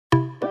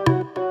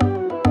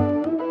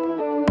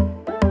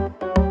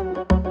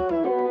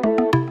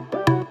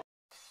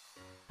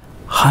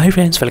Hi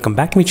friends, welcome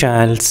back to my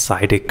channel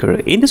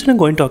Sidekicker. In this video I'm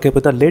going to talk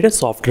about the latest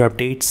software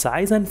update,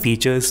 size and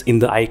features in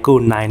the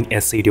iQOO 9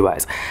 SE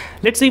device.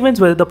 Let's see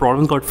friends whether the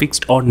problem got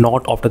fixed or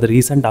not after the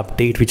recent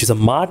update, which is a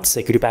March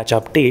security patch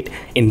update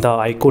in the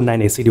iQOO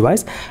 9 SE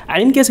device.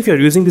 And in case if you're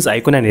using this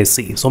iQOO 9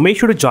 SE, so make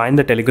sure to join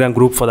the Telegram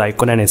group for the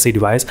iQOO 9 SE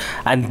device,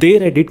 and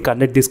there I did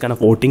conduct this kind of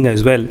voting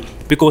as well,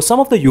 because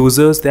some of the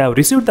users, they have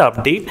received the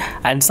update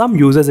and some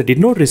users they did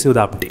not receive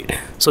the update.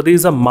 So this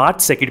is a March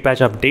security patch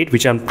update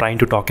which I'm trying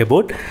to talk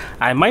about.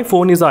 And my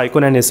phone is the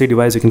iQOO 9 SE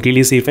device, you can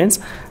clearly see friends,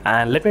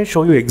 and let me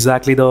show you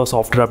exactly the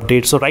software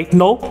update. So right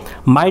now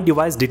my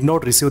device did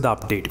not receive the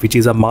update, which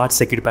is a March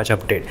security patch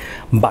update,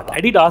 but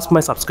I did ask my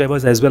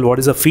subscribers as well what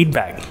is the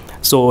feedback.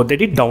 So they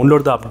did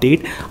download the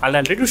update, and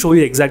I'll try to show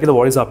you exactly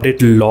what is the update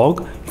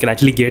log you can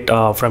actually get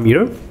from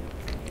here.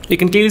 You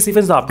can clearly see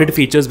the update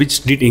features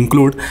which did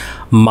include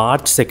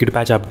March security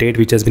patch update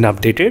which has been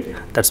updated.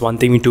 That's one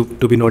thing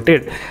to be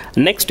noted.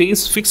 Next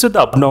is fixed the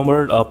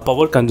abnormal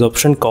power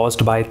consumption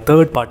caused by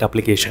third-party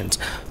applications.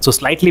 So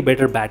slightly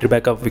better battery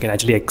backup we can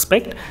actually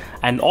expect,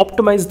 and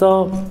optimize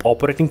the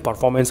operating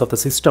performance of the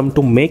system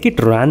to make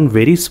it run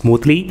very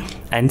smoothly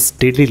and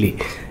steadily.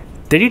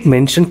 They did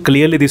mention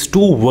clearly these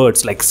two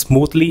words like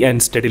smoothly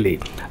and steadily.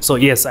 So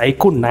yes,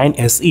 iQOO 9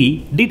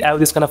 SE did have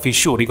this kind of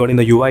issue regarding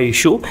the UI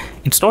issue.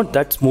 It's not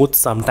that smooth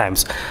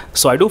sometimes.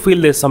 So I do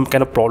feel there's some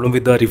kind of problem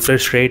with the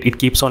refresh rate. It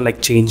keeps on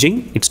like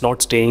changing. It's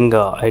not staying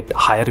at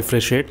higher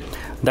refresh rate.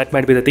 That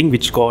might be the thing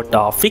which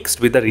got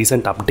fixed with the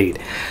recent update.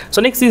 So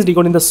next is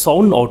regarding the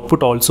sound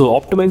output, also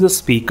optimize the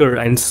speaker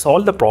and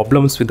solve the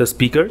problems with the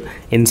speaker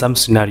in some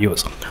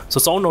scenarios.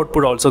 So sound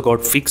output also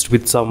got fixed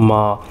with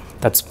some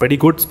that's pretty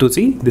good to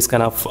see this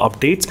kind of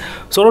updates.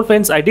 So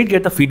friends, I did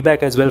get the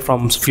feedback as well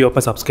from few of my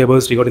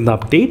subscribers regarding the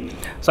update.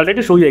 So I'll try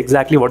to show you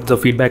exactly what the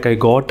feedback I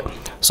got.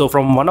 So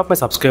from one of my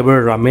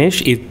subscriber,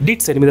 Ramesh, he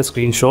did send me the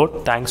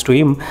screenshot, thanks to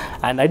him,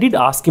 and I did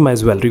ask him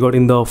as well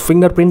regarding the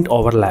fingerprint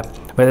overlap,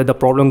 whether the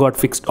problem got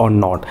fixed or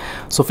not.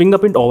 So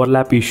fingerprint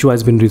overlap issue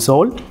has been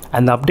resolved,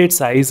 and the update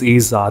size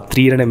is 300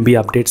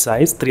 MB update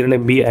size, 300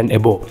 MB and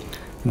above.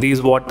 This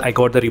is what I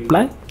got the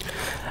reply.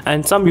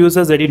 And some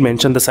users, they did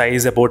mention the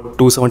size about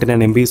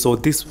 279 MB, so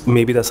this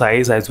may be the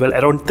size as well.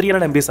 Around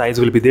 300 MB size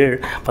will be there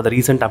for the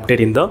recent update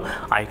in the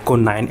iQOO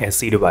 9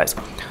 SE device.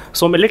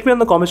 So let me know in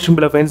the comment section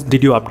below friends,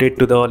 did you update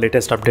to the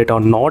latest update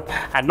or not?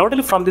 And not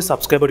only from this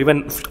subscriber,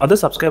 even other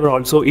subscriber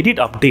also, it did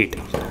update,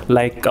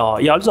 like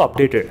he also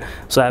updated.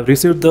 So I have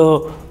received the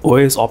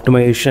OS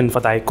optimization for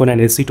the iQOO 9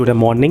 SE today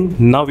morning.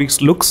 Now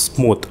it looks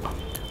smooth.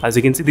 As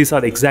you can see, these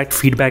are the exact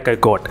feedback I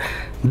got.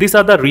 These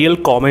are the real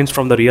comments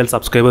from the real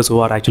subscribers who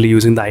are actually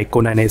using the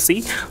iQOO 9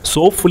 SE.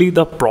 So hopefully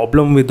the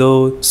problem with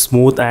the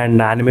smooth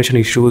and animation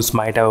issues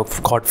might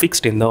have got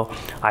fixed in the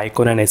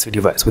iQOO 9 SE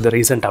device with the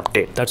recent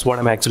update. That's what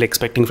I'm actually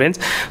expecting friends.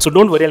 So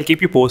don't worry, I'll keep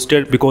you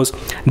posted, because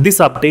this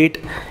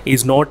update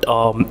is not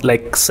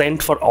like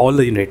sent for all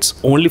the units.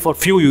 Only for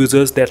few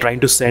users they're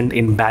trying to send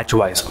in batch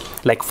wise,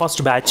 like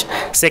first batch,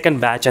 second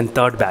batch and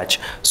third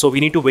batch. So we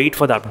need to wait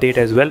for the update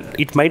as well.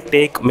 It might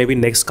take maybe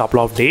next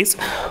couple of days.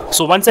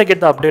 So once I get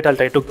the update, I'll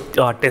try to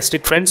test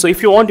it friends. So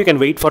if you want, you can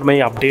wait for my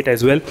update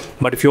as well,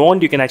 but if you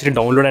want, you can actually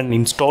download and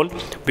install,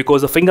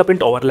 because the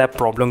fingerprint overlap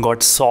problem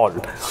got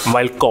solved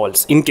while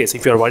calls, in case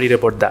if you're worried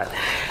about that.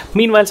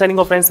 Meanwhile, signing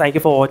off friends, thank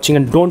you for watching,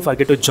 and don't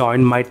forget to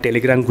join my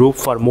Telegram group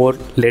for more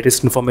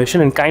latest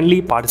information, and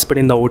kindly participate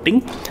in the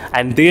voting.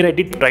 And there I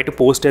did try to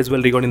post as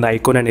well regarding the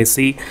iQOO 9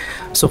 SE.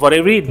 So for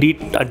every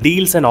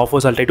deals and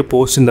offers, I'll try to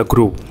post in the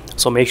group.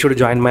 So make sure to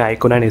join my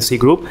iQOO 9 SE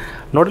group.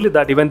 Not only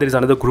that, even there is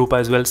another group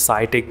as well,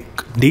 SciTech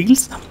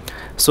Deals.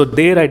 So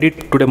there I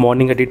did today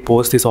morning, I did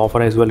post this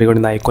offer as well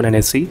regarding the iQOO 9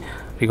 SE,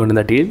 regarding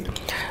the deal.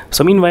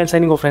 So meanwhile,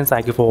 signing off friends,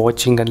 thank you for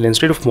watching, and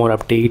instead of more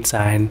updates,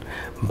 and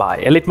bye.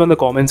 And let me know in the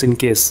comments in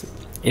case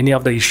any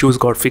of the issues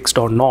got fixed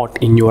or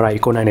not in your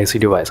iQOO 9 SE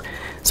device.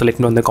 So let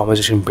me know in the comment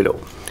section below.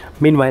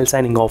 Meanwhile,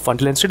 signing off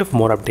until instead of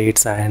more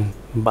updates, and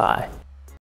bye.